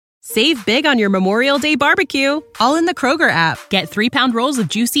Save big on your Memorial Day barbecue, all in the Kroger app. Get 3-pound rolls of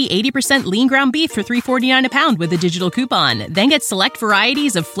juicy 80% lean ground beef for $3.49 a pound with a digital coupon. Then get select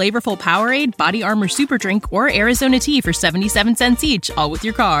varieties of flavorful Powerade, Body Armor Super Drink, or Arizona tea for 77 cents each, all with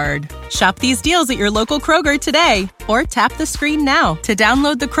your card. Shop these deals at your local Kroger today, or tap the screen now to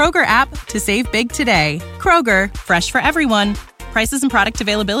download the Kroger app to save big today. Kroger, fresh for everyone. Prices and product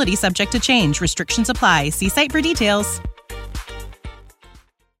availability subject to change. Restrictions apply. See site for details.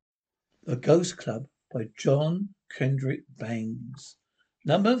 The Ghost Club by John Kendrick Bangs.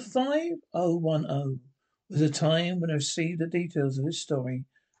 Number 5010 was a time when I received the details of this story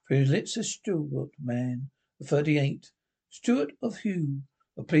from his lips a Stuart man of 38, Stuart of hue,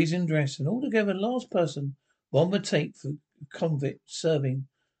 a pleasing dress, and altogether the last person one would take for a convict serving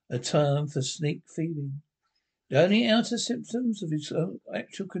a term for sneak thieving. The only outer symptoms of his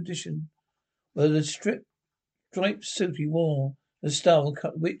actual condition were the striped suit he wore, the style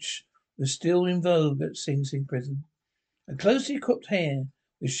cut which was still in vogue at Sing Sing prison, and closely cropped hair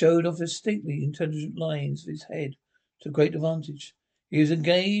which showed off distinctly intelligent lines of his head to great advantage. He was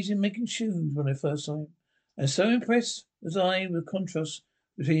engaged in making shoes when I first saw him, and so impressed was I with the contrast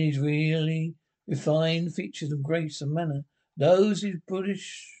between his really refined features and grace and manner, those his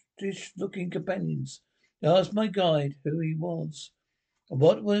brutish-looking companions. I asked my guide who he was, and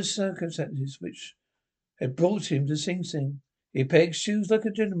what were the circumstances which had brought him to Sing Sing. He pegs shoes like a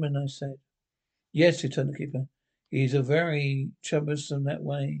gentleman, I said. Yes, returned the keeper. He's a very troublesome that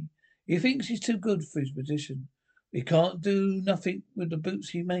way. He thinks he's too good for his position. We can't do nothing with the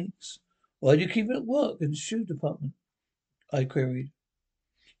boots he makes. Why do you keep him at work in the shoe department? I queried.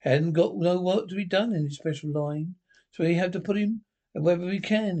 Hadn't got no work to be done in his special line, so we have to put him wherever we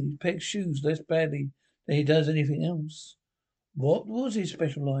can. He pegs shoes less badly than he does anything else. What was his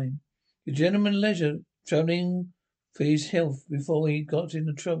special line? The gentleman leisure, travelling for his health before he got in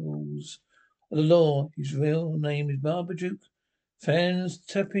the troubles of the law. His real name is Marmaduke Fans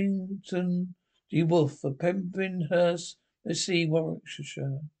Tappington de Wolf of Pembrokeshurst,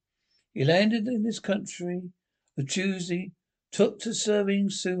 Warwickshire. He landed in this country on Tuesday, took to serving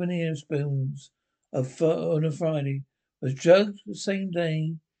souvenir spoons on a Friday, was drugged the same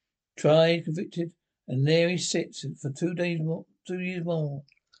day, tried, convicted, and there he sits for 2 years more.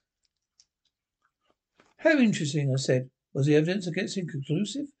 How interesting, I said. Was the evidence against him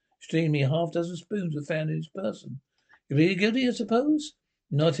conclusive? Extremely, a half-dozen spoons were found in his person. He really guilty, I suppose?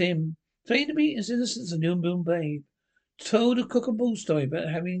 Not him. Claimed to be as innocent as a newborn babe. Told a cock and bull story about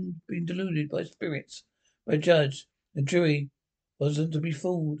having been deluded by spirits. By a judge and jury wasn't to be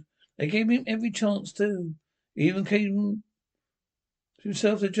fooled. They gave him every chance too. He even came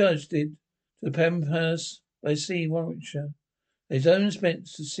himself, the judge did, to Pembrokeshurst by sea, Warwickshire, at his own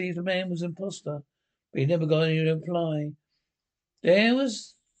expense to see if the man was an impostor. But he never got any reply. There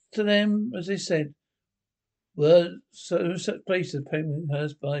was to them, as they said, were such places as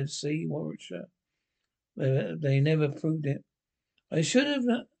Pembrokeshurst by the sea, Warwickshire. They never proved it. I should have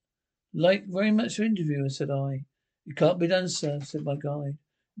liked very much to interview her, said I. It can't be done, sir, said my guide.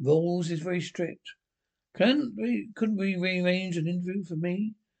 Rules is very strict. Couldn't we rearrange an interview for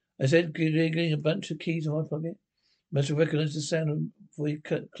me? I said, getting a bunch of keys in my pocket. Must have recognized the sound of voice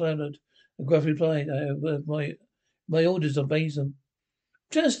clouded. And gruffly replied, I have my orders, obey them.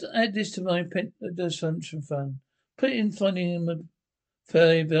 Just add this to my function fund. Put it in finding him a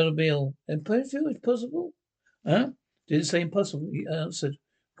fairly bill. And put it if possible. Huh? Didn't say impossible, he answered.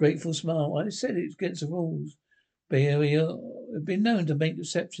 Grateful smile. I said it's against the rules. But we have been known to make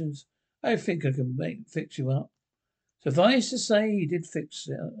exceptions. I think I can fix you up. Suffice to say, he did fix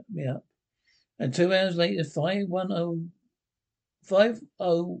me up. And 2 hours later,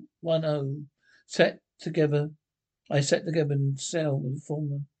 5010 sat together in a cell with the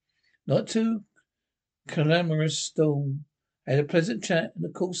former. Not too clamorous storm. I had a pleasant chat, in the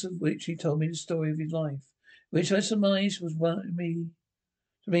course of which he told me the story of his life, which I surmised was to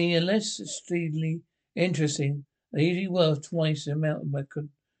me less extremely interesting and easily worth twice the amount of my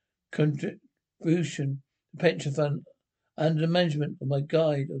contribution to pension fund under the management of my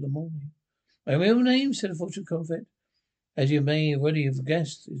guide of the morning. My real name, said the fortune convict, as you may already have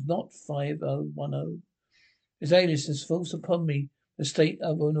guessed, is not 5010. His alias is forced upon me the state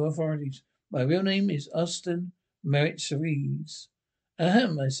of owner authorities. My real name is Austin Merritt Cerise.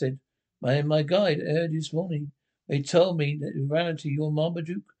 Ahem, I said. My guide heard this morning. They told me that in reality you're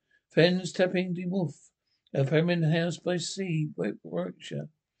Marmaduke Fens Tapping de Wolf of Pembrokeshurst by sea, Warwickshire.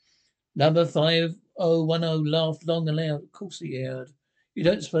 Number 5010 laughed long and loud. Of course he heard. You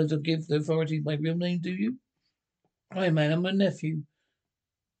don't suppose I'll give the authorities my real name, do you? Hi, man, I'm a nephew.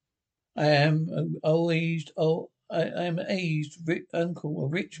 I am I am an aged uncle, a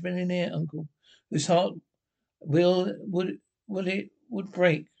rich millionaire uncle, whose heart will would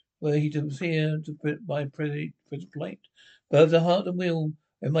break were he to appear to put my present plate. But the heart and will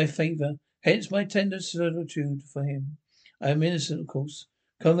in my favour. Hence my tender solicitude for him. I am innocent, of course.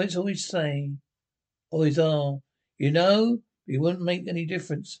 Convicts always are. You know, it wouldn't make any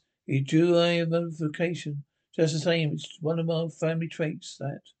difference. He drew a modification. Just the same, it's one of my family traits,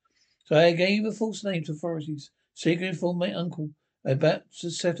 that. So I gave a false name to authorities. Secretly informed my uncle about to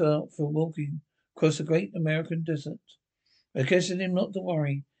set out for walking across the great American desert. I requested him not to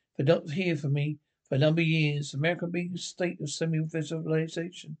worry, but not to hear from me for a number of years. America being a state of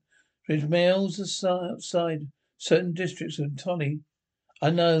semi-civilization, which males outside certain districts of entirely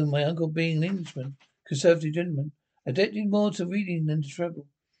unknown. My uncle being an Englishman, conservative gentleman, addicted more to reading than to travel.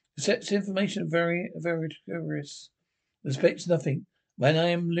 Accepts information very curious. Respects nothing. When I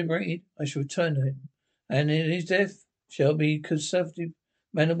am liberated, I shall return to him, and in his death shall be conservative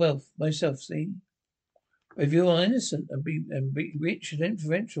man of wealth myself. See, if you are innocent and be rich and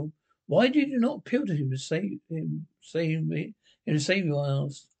influential, why did you not appeal to him to save you? I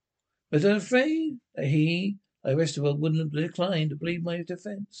asked. Was I afraid that he, like the rest of the world, wouldn't have declined to believe my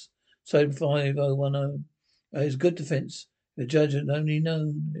defence? So 5010. It is good defence. The judge had only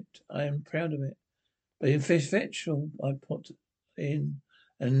known it. I am proud of it. But influential, I put in,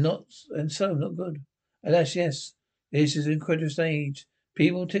 and so not good. Alas, yes, this is an incredulous age.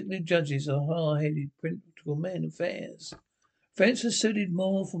 People, particularly judges, are hard-headed, practical men of affairs. Fence is suited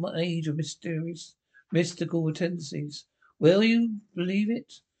more for my age of mystical tendencies. Will you believe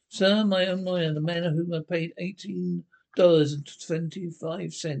it? Sir, my own lawyer, the man whom I paid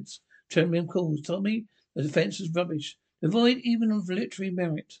 $18.25, trembling calls, told me the defence was rubbish, devoid even of literary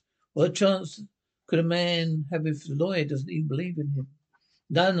merit. What chance could a man have if the lawyer doesn't even believe in him?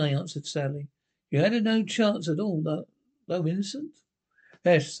 None, I answered sadly. You had no chance at all, though innocent?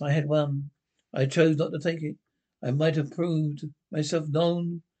 Yes, I had one. I chose not to take it. I might have proved myself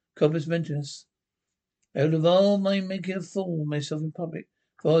known compos mentis. I would involve my making a fool of myself in public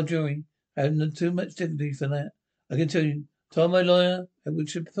for a jury. I have too much dignity for that. I can tell you. Told my lawyer I would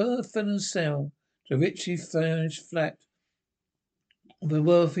prefer a felon's cell to a richly furnished flat of a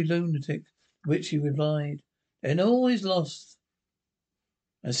wealthy lunatic, to which he replied. And always lost.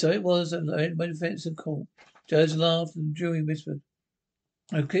 And so it was that I had my defence in court. Judge laughed and the jury whispered.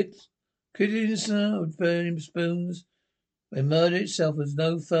 I kidding, sir, with burning spoons, when murder itself was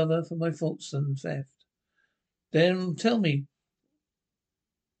no further from my faults than theft. Then tell me,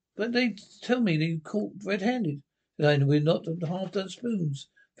 but they tell me that you caught red-handed. That I were not half-done spoons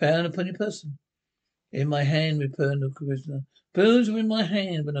found upon your person. In my hand, returned the prisoner. Spoons were in my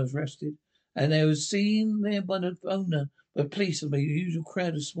hand when I was arrested, and they were seen there by the owner, by police, and by the usual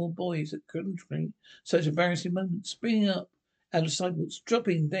crowd of small boys that couldn't drink such embarrassing moments, springing up out of sidewalks,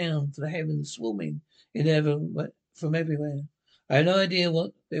 dropping down to the heavens, swarming from everywhere. I had no idea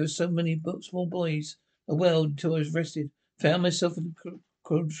what there were so many small boys a world until I was arrested. Found myself in the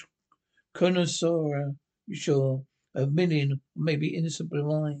connoisseur, you sure, a million, maybe innocent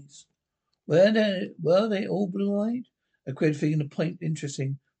blue eyes. Were they all blue-eyed? I quit thinking the point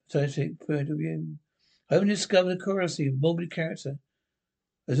interesting, scientific point of view. Having discovered the curiosity of morbid character,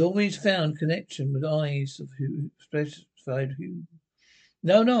 has always found connection with eyes of specified hue.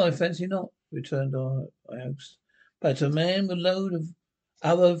 No, I fancy not, returned our host. But a man with a load of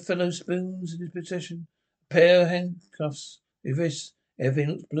other fellow spoons in his possession, a pair of handcuffs, with wrists,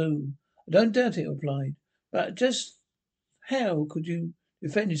 everything looks blue. I don't doubt it, replied. But just how could you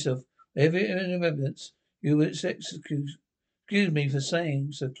defend yourself? Every evidence you would excuse me for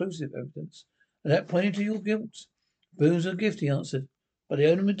saying so conclusive evidence. And that pointed to your guilt. Spoons are a gift, he answered. But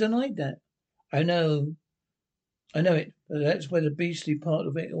the owner denied that. I know it, but that's where the beastly part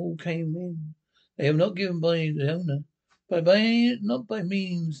of it all came in. They are not given by the owner, but not by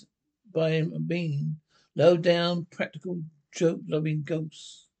means by being low down, practical, joke-loving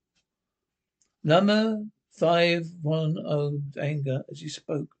ghosts. Number 510's anger as he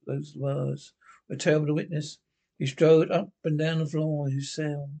spoke those words were terrible to witness. He strode up and down the floor of his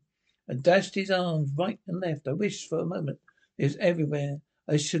cell and dashed his arms right and left. I wished for a moment it was everywhere.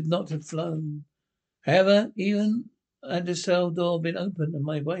 I should not have flown. However, even had the cell door been open and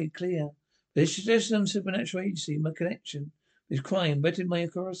my way clear, the suggestion of supernatural agency, my connection with crime, whetted my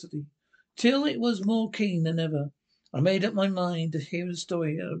curiosity till it was more keen than ever. I made up my mind to hear the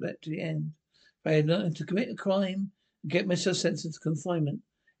story out to the end. If I had learned to commit a crime and get myself sentenced to confinement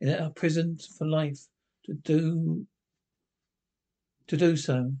in a prison for life, to do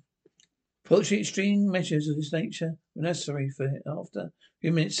so. Fortunately, extreme measures of this nature were necessary for after a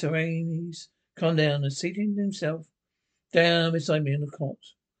few minutes Serene's calmed down and seating himself down beside me on the cot,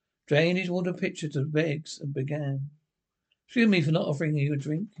 drained his water pitcher to the legs and began. Excuse me for not offering you a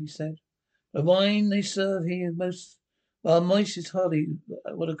drink, he said. The wine they serve here moist is hardly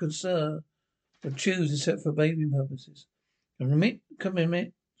what a connoisseur would choose except for bathing purposes.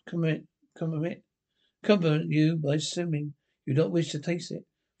 Compliment you by assuming you don't wish to taste it.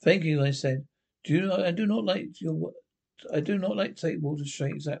 Thank you, I said. I do not like to take water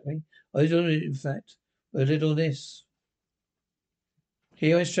straight exactly. I do it in fact. But a little this.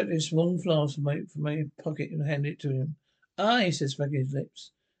 Here I extracted a small flask from my pocket and handed it to him. Ah, he said, smacking his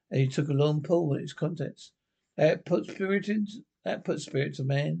lips, and he took a long pull at its contents. That puts spirit to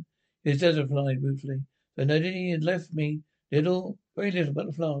man. His dad replied ruefully. So noted he had left me very little about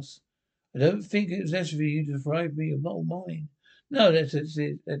the flask. I don't think it was necessary for you to deprive me of all mine. No, that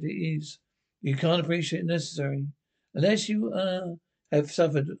it is. You can't appreciate it necessary. Unless you have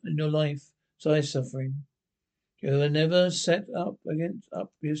suffered in your life, so I'm suffering. You have never set up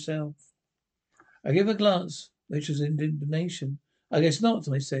yourself. I gave a glance, which was indignation. I guess not,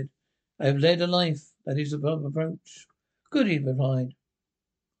 I said. I have led a life that is above reproach. Good, he replied.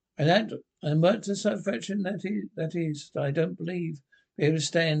 And what the satisfaction that is, I don't believe be able to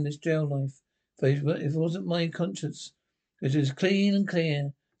stand this jail life. If it wasn't my conscience, it is clean and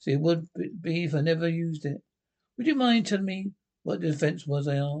clear, so it would be if I never used it. Would you mind telling me what the offence was,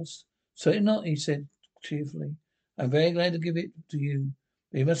 I asked. Certainly not, he said cheerfully. I'm very glad to give it to you,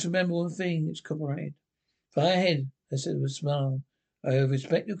 but you must remember one thing, it's copyrighted. Fire ahead, I said with a smile. I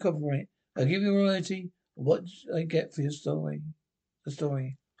respect your copyright. I'll give you a royalty of what I get for your story. The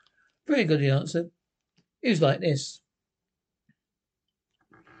story. Very good, he answered. It was like this.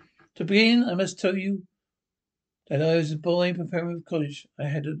 To begin, I must tell you that I was a boy preparing for college. I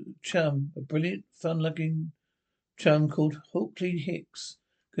had a chum, a brilliant, fun-loving chum called Hawkley Hicks.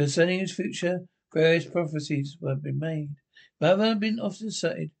 Concerning his future, various prophecies had been made. Mother had been often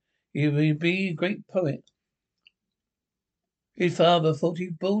cited. He would be a great poet. His father thought he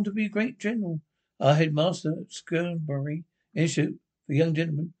was born to be a great general. Our headmaster at Skernbury Institute for Young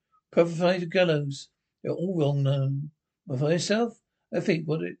Gentlemen prophesied the gallows. They're all wrong now. But for myself, I think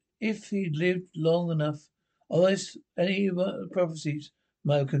if he'd lived long enough, almost any of the prophecies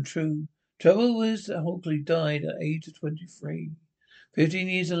might have come true. Trouble was that Hawkley died at the age of 23. 15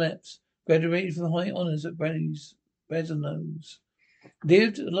 years elapsed. Graduated from high honours at Brasenose.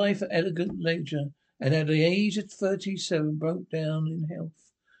 Lived a life of elegant leisure, and at the age of 37 broke down in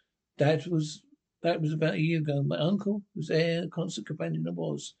health. That was about a year ago. My uncle, whose heir, constant companion I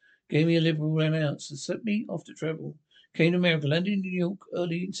was, gave me a liberal allowance and sent me off to travel. Came to America, landed in New York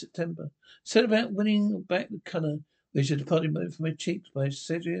early in September. Set about winning back the colour which had departed from my cheeks by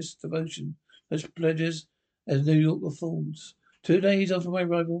assiduous devotion, such pleasures as New York affords. 2 days after my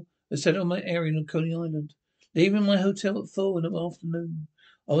arrival, I set on my airing on Coney Island, leaving my hotel at 4 in the afternoon.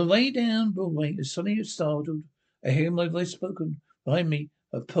 On the way down Broadway, as suddenly as startled, I hear my voice spoken behind me,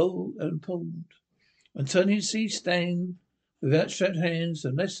 pulled. And turning to see stand with outstretched hands,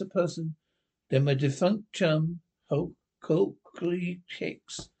 and less a person than my defunct chum, Hawkley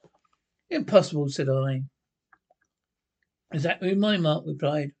Hicks. Impossible, said I. Exactly my mark,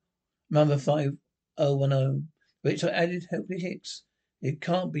 replied number 5010, which I added Hawkley Hicks. It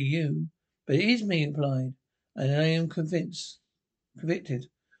can't be you. But it is me, replied, and I am convicted,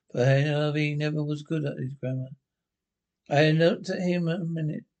 for Harvey never was good at his grammar. I looked at him a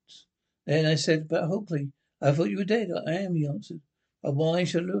minute. Then I said, but Hawkley, I thought you were dead. I am, he answered. But why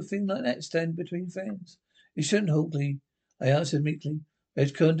should a thing like that stand between friends? It shouldn't, Hawkley, I answered meekly.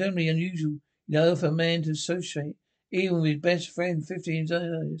 It's condemnably unusual, for a man to associate, even with his best friend 15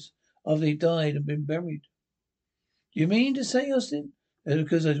 years after he died and been buried. Do you mean to say, Austin, that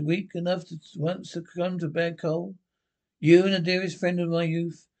because I was weak enough to once succumb to bad cold, you and the dearest friend of my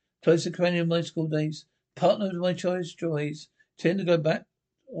youth, close companion of my school days, partner of my choice joys, tend to go back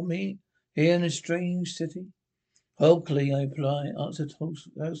on me here in a strange city? Hopefully, I answered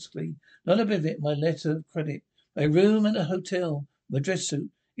hostily. Not a bit of it. My letter of credit, my room at the hotel, my dress suit,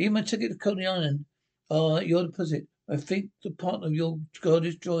 even my ticket to Coney Island are at your deposit. I think the partner of your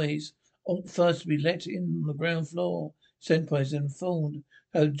childish joys ought first to be let in on the ground floor. Enterprise informed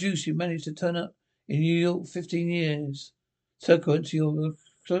how deuce you managed to turn up in New York 15 years. Subsequent to your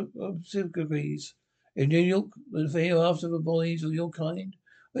degrees. In New York, the hereafter for boys of your kind?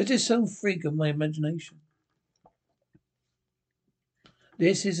 Or is this some freak of my imagination?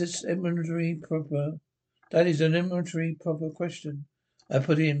 That is an elementary proper question. I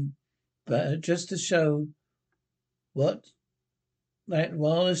put in, but just to show that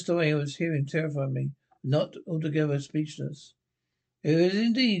while the story I was hearing terrified me, not altogether speechless. It is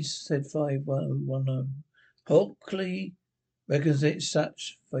indeed, said 5010. Hockley reckons it's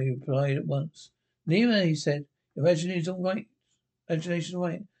such, they replied at once. Neither, he said. Imagination's all right. Imagination's all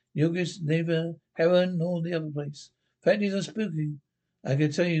right. Yoga's neither heroin nor the other place. Fact is, I'm spooky. I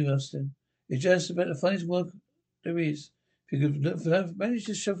can tell you, Austin. It's just about the funniest work there is. If you could manage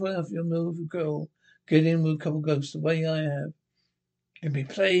to shuffle out your move girl, get in with a couple of ghosts the way I have, and be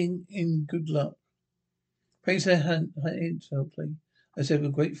playing in good luck. Praise her hint, Hopefully, I said with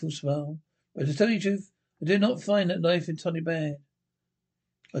a grateful smile. But to tell you the truth, I did not find that life entirely bad.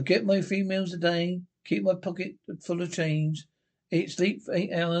 I get my 3 meals a day, keep my pocket full of change, sleep for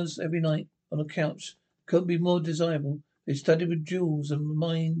 8 hours every night on a couch. Couldn't be more desirable. They study with jewels and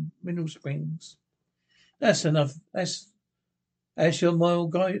mine mineral springs. That's enough. That's your moral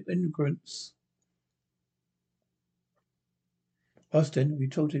guide ignorance. Austin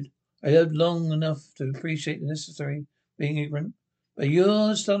retorted. I lived long enough to appreciate the necessary being ignorant. But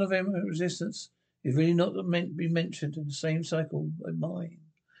your style of resistance is really not meant to be mentioned in the same cycle as mine.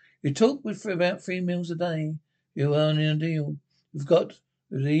 You talk with for about 3 meals a day. You are in a deal. You've got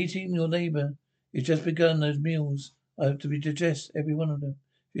with eating your labour. You've just begun those meals. I have to be digest every one of them.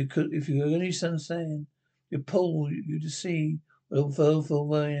 If you only understand, you pull you to see what a woeful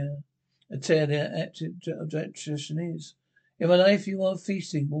warrior a tear their digestion is. In my life, you are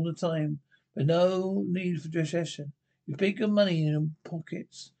feasting all the time, but no need for digestion. You speak of money in your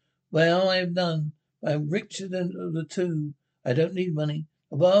pockets. Well, I have none. I am richer than the two. I don't need money.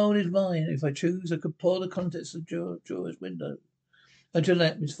 The world is mine. If I choose, I could pour the contents of the drawer's window. Until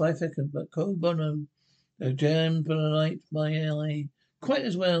that is 5 seconds, but pro bono. The jam for the light, my eye. Quite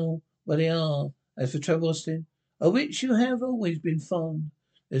as well where they are. As for trouble, Austin, of which you have always been fond,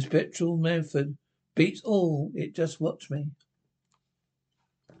 the spectral method beats all. It just watch me.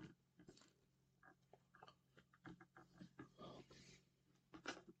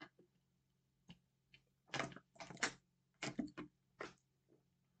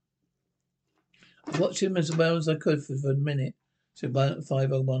 I watched him as well as I could for a minute, said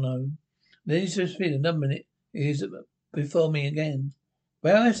 5010. Then he disappeared. Another minute, he is before me again.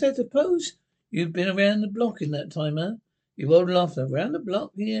 Well, I said, suppose you've been around the block in that time, huh? He rolled laughter. Around the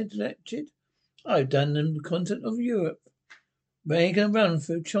block, he interjected. I've done the continent of Europe. Reagan run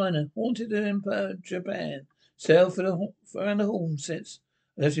through China, haunted the Empire of Japan, sailed around the horn since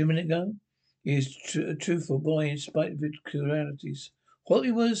I left you a minute ago. He is a truthful boy in spite of his peculiarities. What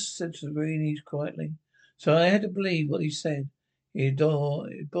he was, said Serenity quietly. So I had to believe what he said. He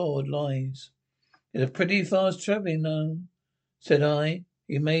bored lies. It's a pretty fast travelling, though, said I.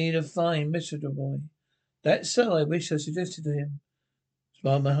 He made a fine miserable boy. That's so. I wish I suggested to him,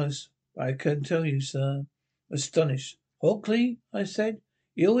 smiled my host. I can tell you, sir. Astonished. Hockley, I said.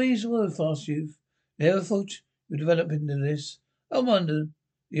 You always were a fast youth. Never thought you'd develop into this. I wonder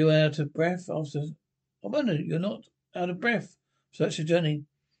you're out of breath after. I wonder you're not out of breath for such a journey.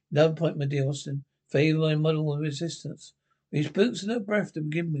 Another point, my dear Austin. Favour my model of resistance. These boots are no breath to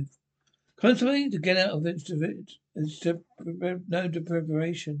begin with. Constantly to get out of it, no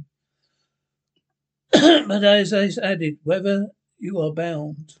preparation. But as I added, whether you are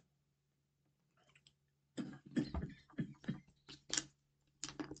bound.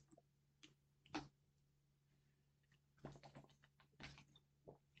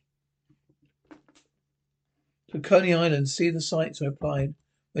 To Coney Island, see the sights, I replied.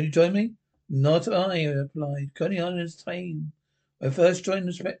 Will you join me? Not I replied. Coney Island is tame. When I first joined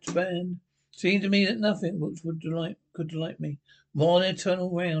the Spectre band, it seemed to me that nothing could delight me more than an eternal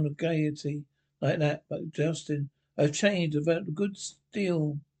round of gaiety like that. But Justin, I've changed about a good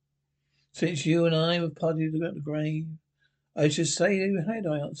deal since you and I were parted about the grave. I should say you had,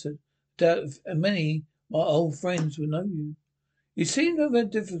 I answered. Doubt if many my old friends would know you. You seem to have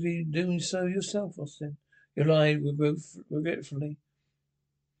had difficulty doing so yourself, Austin. You lied regretfully.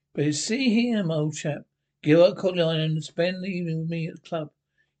 But you see here, my old chap, give up Coney Island and spend the evening with me at the club.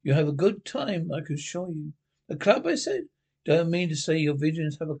 You have a good time, I can assure you. The club, I said? Don't mean to say your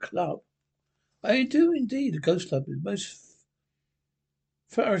visions have a club. I do indeed. The Ghost Club is the most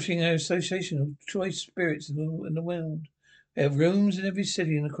flourishing association of choice spirits in the world. They have rooms in every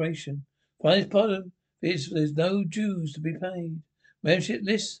city in the creation. Finest part of it is there's no dues to be paid. Membership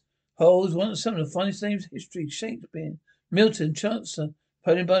list holds some of the finest names in history. Shakespeare, Milton, Chaucer,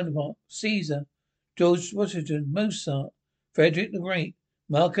 Napoleon Bonaparte, Caesar, George Washington, Mozart, Frederick the Great,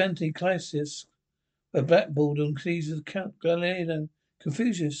 Mark Antony, Clausius, a blackboard on Caesar, Count Galileo,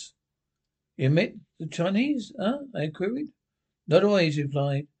 Confucius. You admit the Chinese, huh? I queried. Not always, he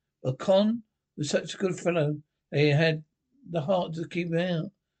replied. But Con was such a good fellow, they had the heart to keep him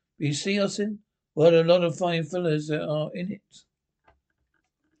out. But you see, Austin, what a lot of fine fellows there are in it.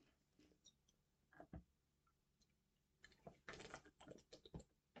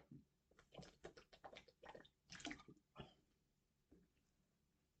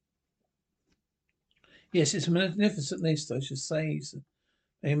 Yes, it's a magnificent list, I should say.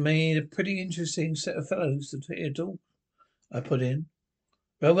 They made a pretty interesting set of fellows to hear talk, I put in.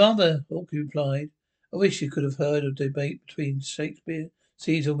 Well, rather, Hawke replied. I wish you could have heard a debate between Shakespeare,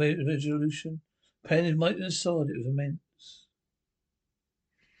 Caesar, Resolution. Pen might have saw it was immense.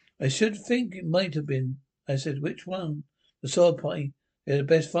 I should think it might have been. I said, which one? The sword party. They're the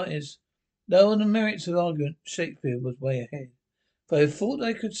best fighters. Though on the merits of argument, Shakespeare was way ahead. But I thought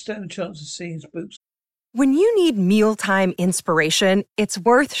I could stand a chance of seeing spooks. When you need mealtime inspiration, it's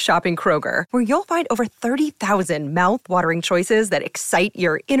worth shopping Kroger, where you'll find over 30,000 mouth-watering choices that excite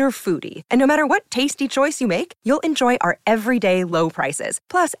your inner foodie. And no matter what tasty choice you make, you'll enjoy our everyday low prices,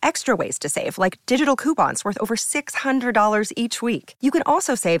 plus extra ways to save, like digital coupons worth over $600 each week. You can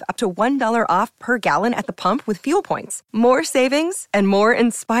also save up to $1 off per gallon at the pump with fuel points. More savings and more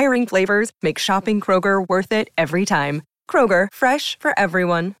inspiring flavors make shopping Kroger worth it every time. Kroger, fresh for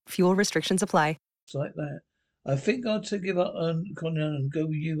everyone. Fuel restrictions apply. Like that. I think I'll to give up on Conrad and go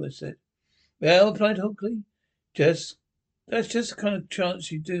with you, I said. Well, replied Hockley, that's just the kind of chance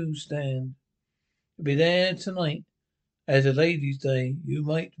you do stand. You'll be there tonight as a ladies' day. You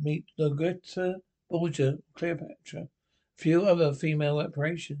might meet Greta Borgia, Cleopatra, a few other female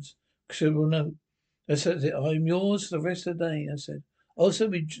apparitions. Considerable note. I said, I'm yours for the rest of the day, I said.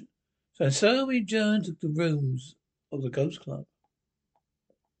 So we adjourned to the rooms of the Ghost Club.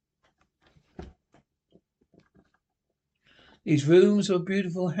 These rooms are a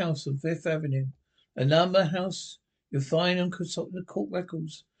beautiful house on Fifth Avenue. A number house you'll find on the court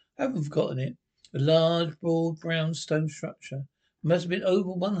records. I haven't forgotten it. A large, broad, brown stone structure. It must have been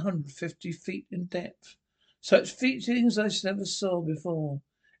over 150 feet in depth. Such features I never saw before.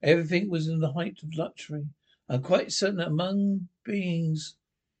 Everything was in the height of luxury. I'm quite certain that among beings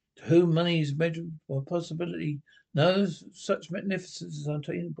to whom money is measured or possibility, no such magnificence is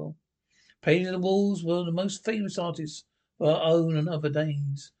unattainable. Painting the walls were the most famous artists of our own and other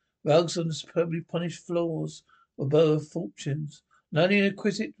days. Rugs on the superbly polished floors were both fortunes. Not only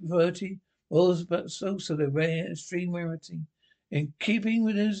exquisite variety was, but also the rare, extreme rarity. In keeping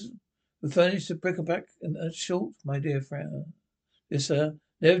with his furnished the bric-a-brac and a short, my dear friend. Yes, sir.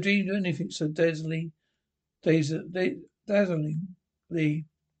 Never dreamed of anything so dazzlingly,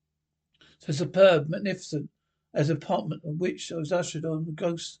 so superb, magnificent, as the apartment in which I was ushered on the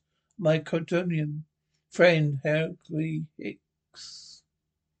ghost of my Cotonian friend, Hercules Hicks.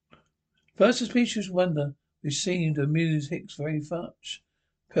 First a speechless wonder, which seemed to amuse Hicks very much.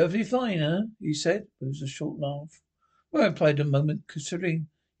 Perfectly fine, huh? He said, with a short laugh. Well, I replied a moment, considering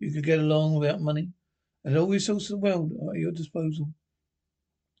you could get along without money, and all resources of the world are at your disposal.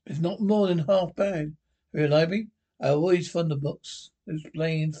 It's not more than half bad. For your library, I always fond of books.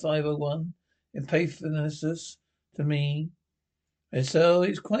 Explained 501 in faithfulness to me. And so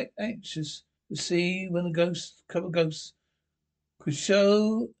it's quite anxious to see when the couple ghosts could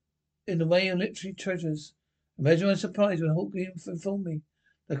show in the way of literary treasures. Imagine my surprise when Hawke informed me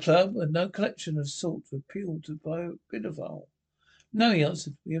the club had no collection of sort to appeal to bibliophile. No, he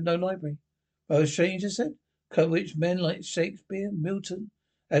answered, we have no library. But a stranger said, club which men like Shakespeare, Milton,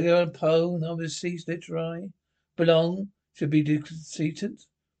 Edgar Allan Poe, and other deceased literati belong should be decent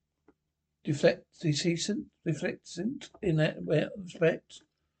in that respect.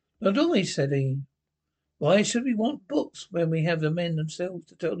 Not always, said he. Why should we want books when we have the men themselves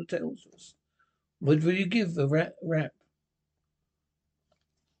to tell the tales to us? Would you give a rap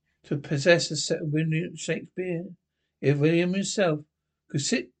to possess a set of William Shakespeare? If William himself could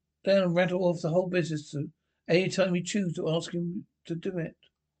sit down and rattle off the whole business any time you choose to ask him to do it,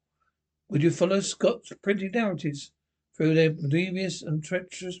 would you follow Scott's printed narratives through their devious and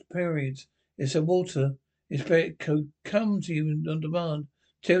treacherous periods? If Sir Walter, his spirit could come to you on demand,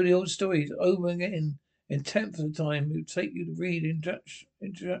 tell the old stories over again in tenth of the time it would take you to read introduction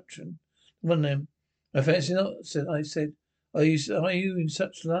to one of them. I fancy not, I said. Are you in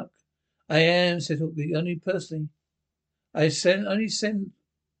such luck? I am, said Hookley, only personally.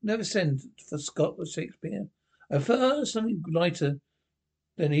 Never send for Scott or Shakespeare. I prefer something lighter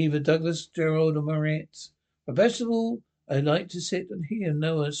than either Douglas, Gerald, or Mariette. But best of all, I like to sit and hear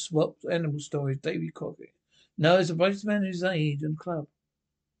Noah swap animal stories, Davy Crockett. Noah's the brightest man in his age and club.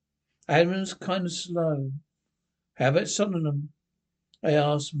 Adam's kind of slow. How about Solomon? I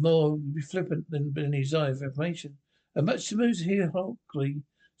asked, more flippant than in his eye for information. And much to move to hear Hockley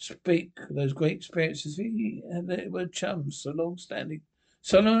speak of those great experiences he and they were chums so long standing.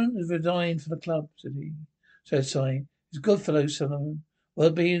 Solomon has resigned from the club, said he. Said sighing. He's a good fellow, Solomon. Well,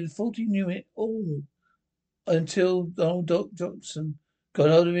 being 40 knew it all until old Doc Johnson got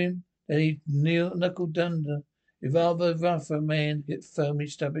hold of him. Then he knuckled under. If rather rough a man get firmly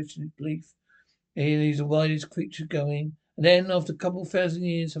established in his belief He's the wildest creature going. And then, after a couple of thousand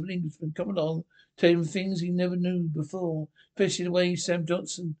years, some Englishman come along, tell him things he never knew before, especially the way Sam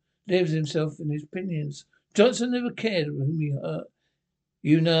Johnson lives himself in his opinions. Johnson never cared whom he hurt.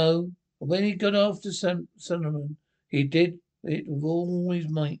 You know, when he got after Solomon, he did it with all his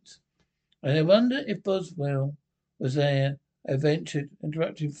might. And I wonder if Boswell was there. I ventured,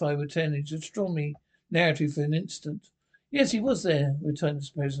 interrupting 5 or 10 his astronomy narrative for an instant. Yes, he was there, returned the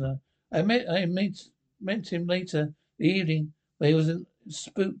prisoner. I met him later the evening, where he wasn't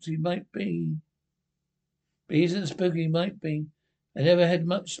spooked he might be. But he isn't spooky he might be. I never had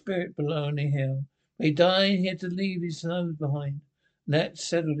much spirit below on the hill. When he died, he had to leave his nose behind. And that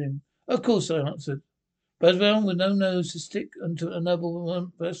settled him. Of course, I answered. Boswell with no nose to stick into another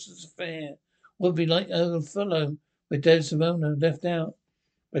one person's affair would be like a fellow with Desdemona left out.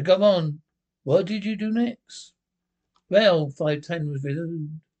 But come on, what did you do next? Well, 510 was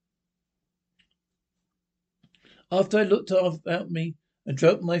resumed. After I looked about me and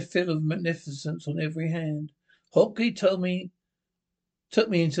drank my fill of magnificence on every hand, Hockley took me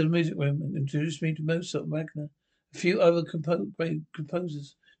into the music room and introduced me to Mozart, Wagner, a few other great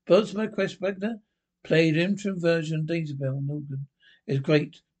composers. But my request, Wagner played an interim version of Daisy Bell on organ. It's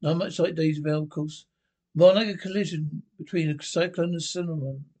great. Not much like Daisy Bell, of course. More like a collision between a cyclone and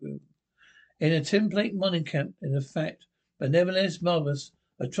cinnamon. In a template mining camp, in fact, but nevertheless marvellous.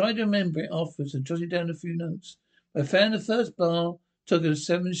 I tried to remember it afterwards and jotted down a few notes. I found the first bar, took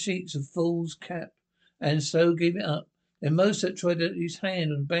 7 sheets of fool's cap, and so gave it up. Then Mozart tried out his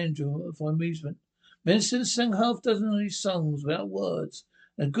hand on the banjo for amusement. Mendelssohn sang half-dozen of his songs without words,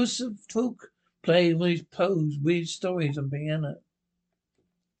 and Gustav Tuch played with his Poe's weird stories on piano.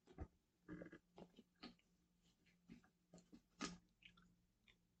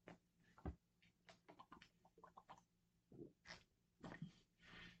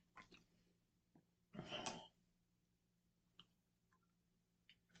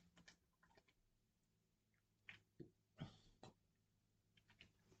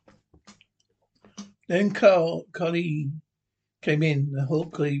 Then Carly came in, and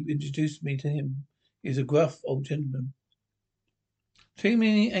Hockley introduced me to him. He was a gruff old gentleman,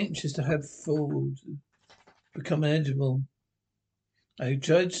 seemingly anxious to have Ford become eligible. I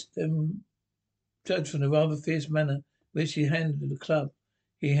judged from the rather fierce manner which he handled the club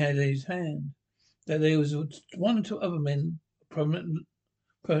he had in his hand, that there was 1 or 2 other men, prominent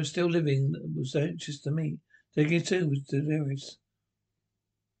still living, that was anxious to meet. Taking too was delirious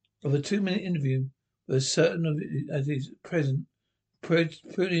of a 2-minute interview, but as certain of it as is present,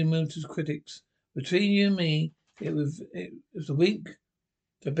 pretty moved his critics. Between you and me, it was a wink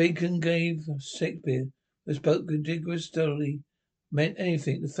that Bacon gave Shakespeare, who spoke contiguous stolidly, meant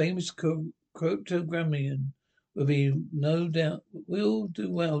anything. The famous cryptogrammarian will be no doubt will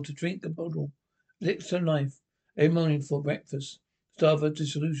do well to drink a bottle, elixir of life, every morning for breakfast, starve of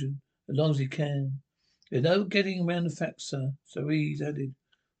dissolution, as long as he can. There's no getting around the facts, sir, so he's added,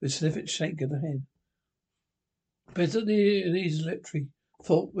 with a sniffed shake of the head. Presently these electric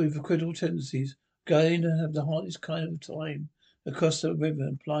folk with criminal tendencies going to have the hardest kind of time across the river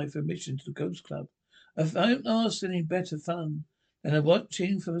and apply for admission to the Ghost Club. I don't ask any better fun than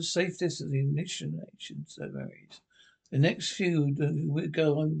watching from a safe distance the initiation ceremonies. The next few will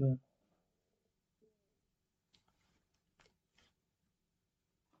go over.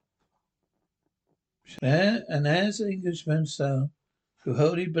 And as an Englishman, sir, who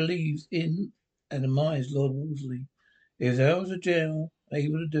wholly believes in and admires Lord Wolseley, if there was a jail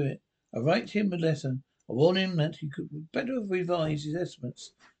able to do it, I write him a letter. I warn him that he could better have revised his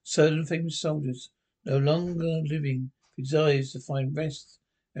estimates. Certain famous soldiers, no longer living, desires to find rest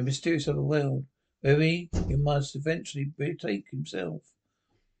in a mysterious other world, where he must eventually betake himself.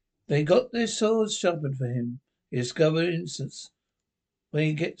 They got their swords sharpened for him. He discovered an instance when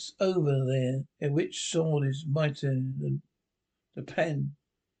he gets over there, in which sword is mightier than the pen.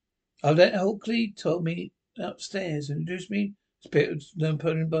 Of that Hockley told me upstairs and introduced me to spirit of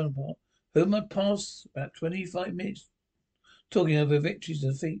Napoleon Bonaparte, whom I passed about 25 minutes talking over victories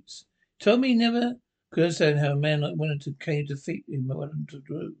and defeats. He told me he never could understand how a man like Wellington came to defeat him at Wellington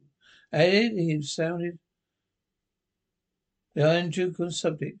Drew. Added he had sounded the Iron Duke on the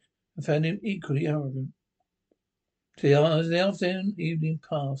subject and found him equally arrogant. As the evening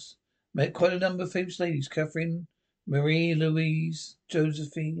passed, met quite a number of famous ladies, Catherine, Marie Louise,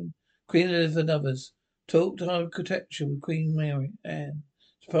 Josephine, Queen Elizabeth and others. Talked architecture with Queen Mary Anne.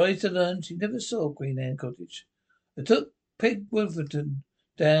 Surprised to learn she never saw Queen Anne Cottage. I took Peg Woodfordton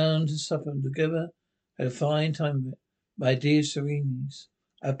down to supper and together had a fine time of it. My dear Serenes,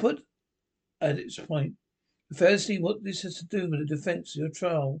 I put at its point. Firstly, what this has to do with the defence of your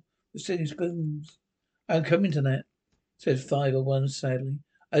trial stealing spoons. I'm coming to that, said 501 sadly.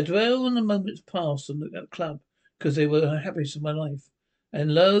 I dwell on the moments past on the club, because they were the happiest of my life,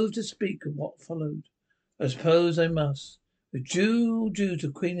 and loathe to speak of what followed. I suppose I must. Due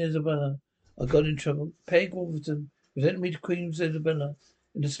to Queen Isabella, I got in trouble. Peg Wolverton presented me to Queen Isabella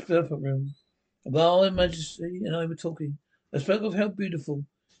in the supper room. While Her Majesty and I were talking, I spoke of how beautiful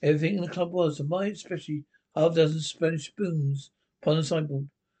everything in the club was, and my especially half a dozen Spanish spoons upon the sideboard.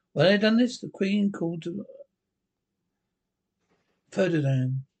 When I had done this, the Queen called to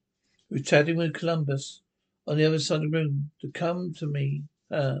Ferdinand, who was chatting with Columbus on the other side of the room, to come to me,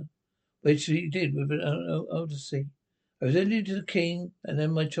 which he did with an odyssey. I was introduced to the king, and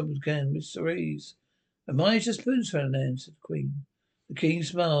then my trouble began. Miss Therese, admire your spoons, Ferdinand, said the Queen. The king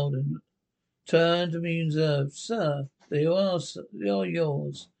smiled and turned to me and observed, Sir, they are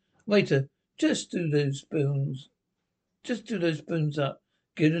yours. Waiter, just do those spoons up.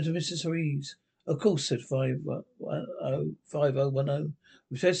 Give them to Mrs. Therese. Of course, said 5010, who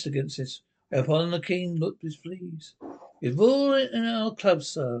protested against this. Whereupon the king looked displeased. It's all in our club,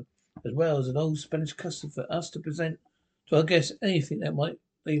 sir, as well as an old Spanish custom for us to present to our guests anything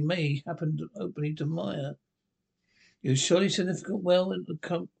they may happen to openly admire. It was surely significant, well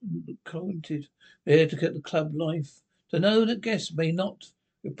acquainted there to get the club life, to know that guests may not,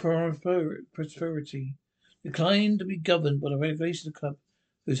 with prosperity, decline to be governed by the regulations of the club,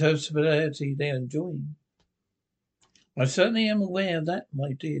 whose hospitality they are enjoying. I certainly am aware of that,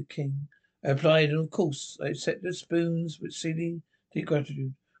 my dear king, I replied, and of course I accepted the spoons with exceeding deep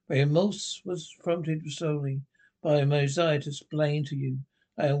gratitude. My remorse was prompted solely by my desire to explain to you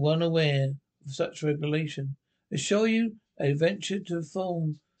I am one aware of such regulation. I assure you I ventured to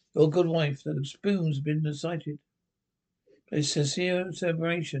inform your good wife that the spoons have been cited. A sincere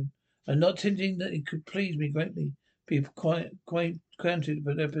admiration, and not thinking that it could please me greatly, be quite granted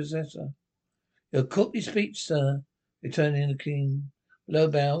by their possessor. Your courtly speech, sir, returning the king, low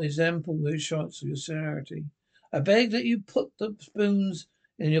bow, is ample assurance of your sincerity. I beg that you put the spoons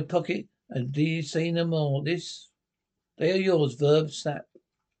in your pocket and say no more. They are yours, verb snap.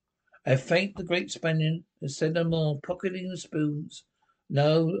 I thank the great Spaniard and said no more, pocketing the spoons.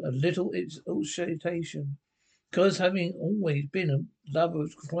 No, a little its ostentation, because having always been a lover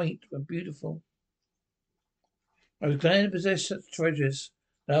of quaint and beautiful, I was glad to possess such treasures.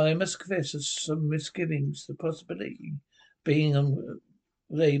 Now I must confess some misgivings, the possibility being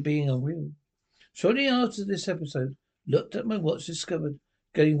unreal. Shortly after this episode, looked at my watch, discovered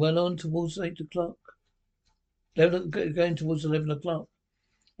getting well on towards 8 o'clock. Going towards 11 o'clock.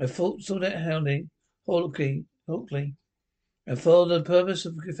 I saw that Hawkley, and for the purpose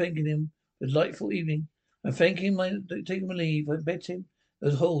of thanking him for the delightful evening, and taking my leave, I met him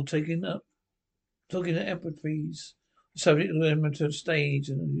at Hall, talking at Emperatrice, the subject of the amateur stage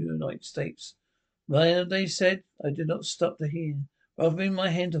in the United States. When they said, I did not stop to hear. Offering my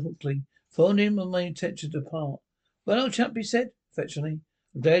hand to Hawkley, informed him of my intention to depart. Well, old chap, he said, affectionately,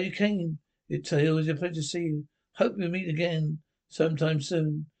 I'm glad you came. It was a pleasure to see you. Hope we'll meet again sometime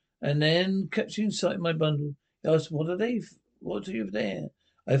soon. And then, catching sight of my bundle, he asked, What are you there?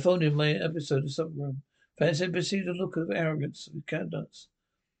 I phoned him my episode of supper room. Fancy I perceived a look of arrogance of countenance.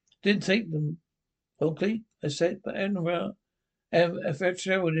 Didn't take them, Hawkley, I said, but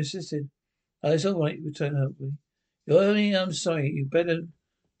Fitzgerald insisted. Oh, it's all right, returned Hawkley. I'm sorry, you'd better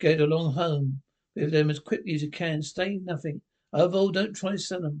get along home with them as quickly as you can. Stay nothing. Above all, don't try to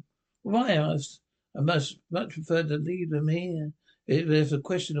sell them. Why? I asked. I much prefer to leave them here. There's a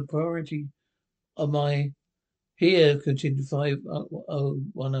question of priority of my... Here, continued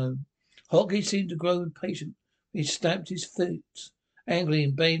 5010. Hawkley seemed to grow impatient. He stamped his foot angrily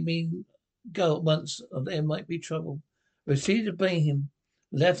and bade me go at once, or there might be trouble. I proceeded to obey him,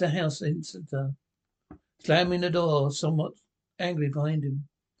 left the house instantly, slamming the door somewhat angry behind him.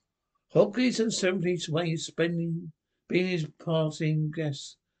 Hawkley's uncertainty way being his passing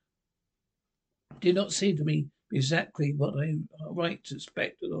guest did not seem to me exactly what I right to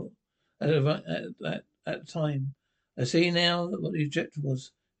expect at the time. I see now what the objective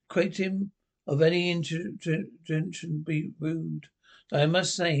was. Acquaint him of any intention be rude. I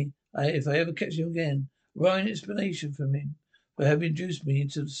must say, if I ever catch him again, write an explanation from him for having induced me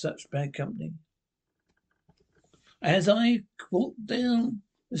into such bad company. As I walked down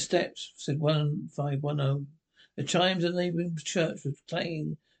the steps, said 1510, the chimes of the neighbouring church were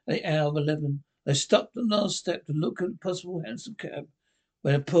playing at the hour of 11. I stopped on the last step to look at a possible hansom cab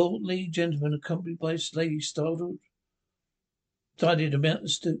when a portly gentleman accompanied by his lady started to mount the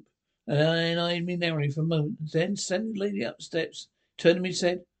stoop, and eyed me narrowly for a moment. Then, sending the lady up the steps, turned to me and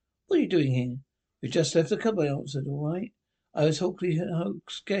said, What are you doing here? We just left the club, I answered. All right. I was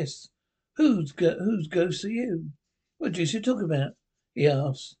Hawk's guest. Whose ghost are you? What deuce you talking about? He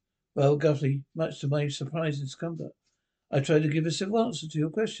asked. Well, Guthrie, much to my surprise and discomfort. I tried to give a civil answer to your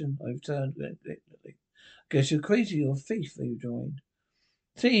question. I returned indignantly. Guess you're crazy or a thief, he rejoined.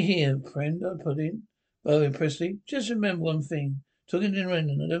 See here, friend, I put in. Well, impressively, just remember one thing. Talking to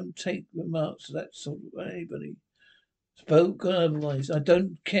Brendan, I don't take remarks of that sort of anybody. Spoke otherwise. I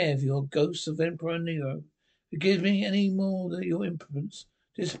don't care if you're ghosts of Emperor Nero. If it gives me any more than your impudence,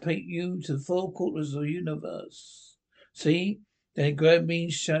 dissipate you to the four quarters of the universe. See? Then he grabbed me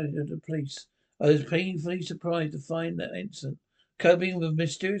and shouted at the police. I was painfully surprised to find that instant, coping with a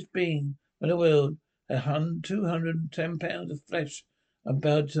mysterious being in the world, 210 pounds of flesh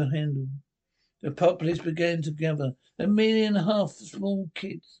about to handle. The populace began to gather. A 1.5 million of small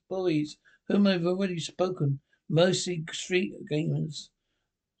kids, boys, whom I've already spoken, mostly street gamers.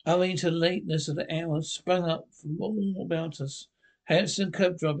 Owing to the lateness of the hour, sprung up from all about us. Handsome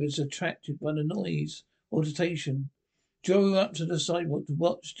cab drivers attracted by the noise, altercation, drew up to the sidewalk to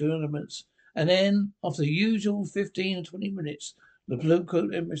watch the elements, and then, after the usual 15 or 20 minutes, the Blue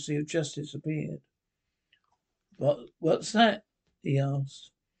Coat Embassy of Justice appeared. What's that? He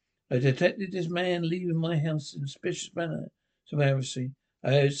asked. I detected this man leaving my house in a suspicious manner, some embassy.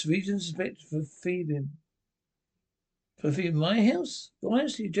 I had reason to suspect for thieving. For thieving my house? Why?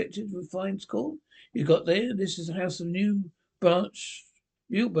 He objected with fine scorn. You got there. This is the house of new branch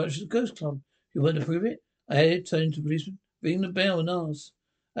of the Ghost Club. You want to prove it? I added, turning to the policeman. Ring the bell and ask.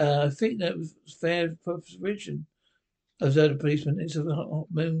 I think that was fair proposition, observed the policeman. It's a hot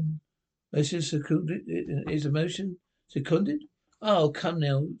moon. Motion seconded. Is a motion seconded? Oh, come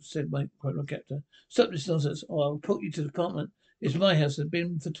now, said my criminal captor. Stop this nonsense, or I'll put you to the department. It's my house. It's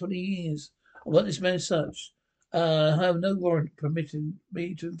been for 20 years. I want this man searched. I have no warrant permitting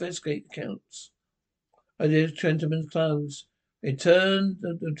me to investigate the counts. I did gentleman's clothes. Returned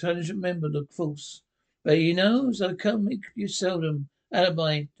the intelligent member of the force. But he knows I come you seldom.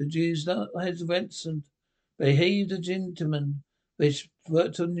 Alibi, the Jews has ransomed. Behaved a gentleman, which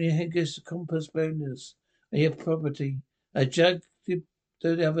worked on the Higgis compass bonus and your property. I judged the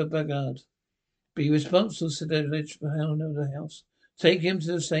other blackguard. Be responsible, said the alleged for the house. Take him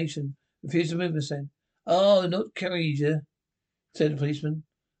to the station. Refuse to move, I said. Oh, not carry you, said the policeman.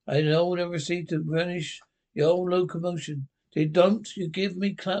 I know the receipt to furnish your old locomotion. Don't you give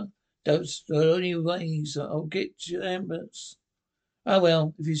me club. That's the only ways I'll get your ambulance. Oh,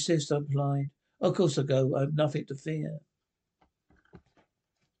 well, if you insist, I replied. Of course I'll go. I have nothing to fear.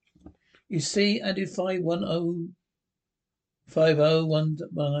 You see, added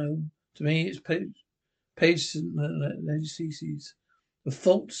 50110. To me, it's patient CC's. The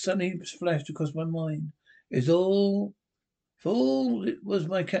thought suddenly flashed across my mind. It's all it was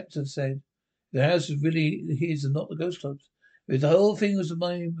my captor said. The house is really his and not the Ghost Club's. If the whole thing was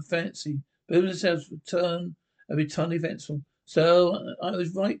my fancy, Boomer's house would turn and be totally eventful. So I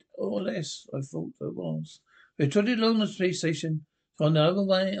was right, or less, I thought I was. We trotted along the police station. On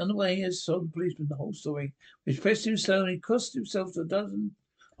the way, as told the policeman the whole story, which pressed him slowly, crossed himself a dozen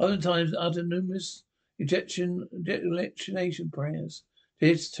other times, uttered numerous ejaculation prayers.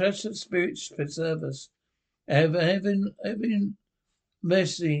 His touch of spirits preserve us. Having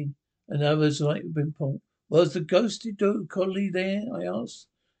mercy and others like Bimpole. Was the ghosted collie there? I asked.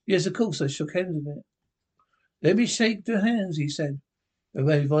 Yes, of course. I shook hands with it. Let me shake your hands, he said, with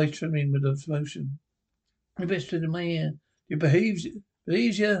my voice trembling with emotion. He whispered in my ear. He believes you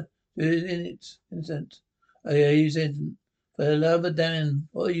innocent. He's innocent. For the love of Dan,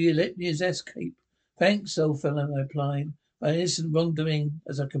 or you let me escape. Thanks, old fellow, I replied. My innocent wrongdoing,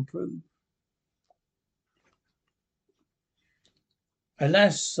 as I can prove.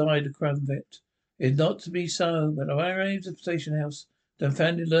 Alas, sighed the convict, it is not to be so, but when I arrived at the station house,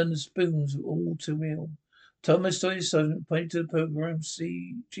 dumbfounded learned the spoons were all too real. Told my story to Sergeant, pointed to the program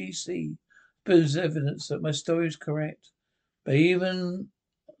GC. Spoons evidence that my story is correct. But even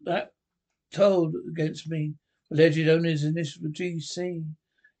that told against me, alleged owner's initial GC.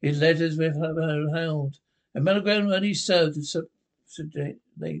 His letters were held. A monogram only served to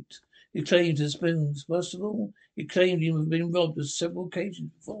subordinate. He claimed the spoons. Worst of all, he claimed he had been robbed on several occasions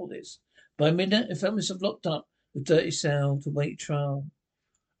before this. By midnight, I found myself locked up in a dirty cell to wait trial.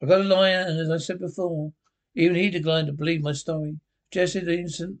 I got a lawyer, and as I said before, even he declined to believe my story. Suggested the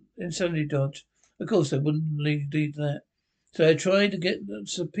insanity dodge. Of course, I wouldn't lead that. So I tried to get the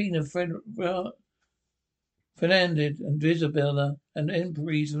subpoena Fernandez and Isabella and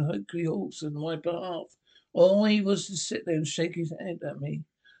Emperies and Hercules Hawks on my behalf. All he was to sit there and shake his head at me.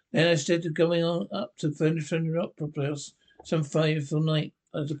 Then instead of going on up to Fender Opera House some fateful night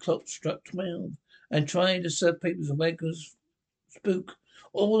as the clock struck 12 and trying to serve papers and wagons spook,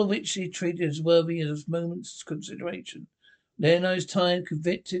 all of which he treated as worthy of a moment's consideration. Then I was tired,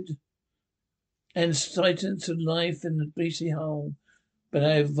 convicted, and sentenced to life in the beastly hole. But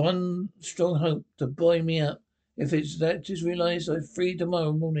I have one strong hope to buoy me up. If it's that is realized, I'm free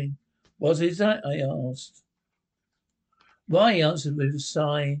tomorrow morning. What is that? I asked. Why? He answered with a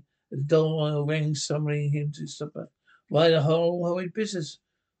sigh. The door rang, summoning him to supper. Why, the whole horrid business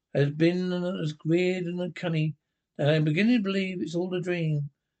has been as weird and cunning that I'm beginning to believe it's all a dream.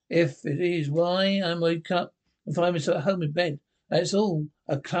 If it is, why I wake up and find myself at home in bed. That's all.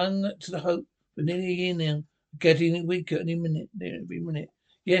 I clung to the hope for nearly a year now, getting weaker every minute.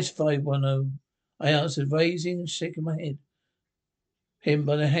 Yes, 510. I answered, raising and shaking my head. Him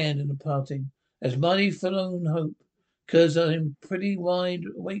by the hand in the parting. That's mighty forlorn hope, 'cause I'm pretty wide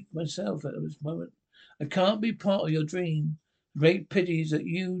awake myself at this moment. I can't be part of your dream. Great pity is that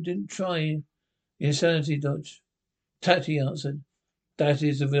you didn't try your insanity dodge. Tat, he answered. That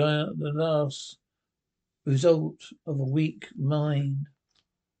is the last result of a weak mind.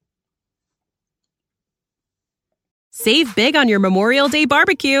 Save big on your Memorial Day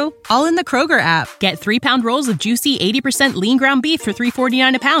barbecue, all in the Kroger app. Get 3-pound rolls of juicy 80% lean ground beef for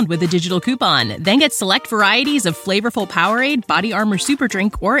 $3.49 a pound with a digital coupon. Then get select varieties of flavorful Powerade, Body Armor Super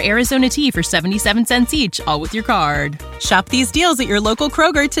Drink, or Arizona tea for 77 cents each, all with your card. Shop these deals at your local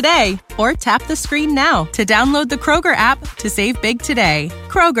Kroger today, or tap the screen now to download the Kroger app to save big today.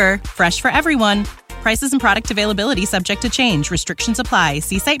 Kroger, fresh for everyone. Prices and product availability subject to change. Restrictions apply.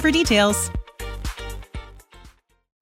 See site for details.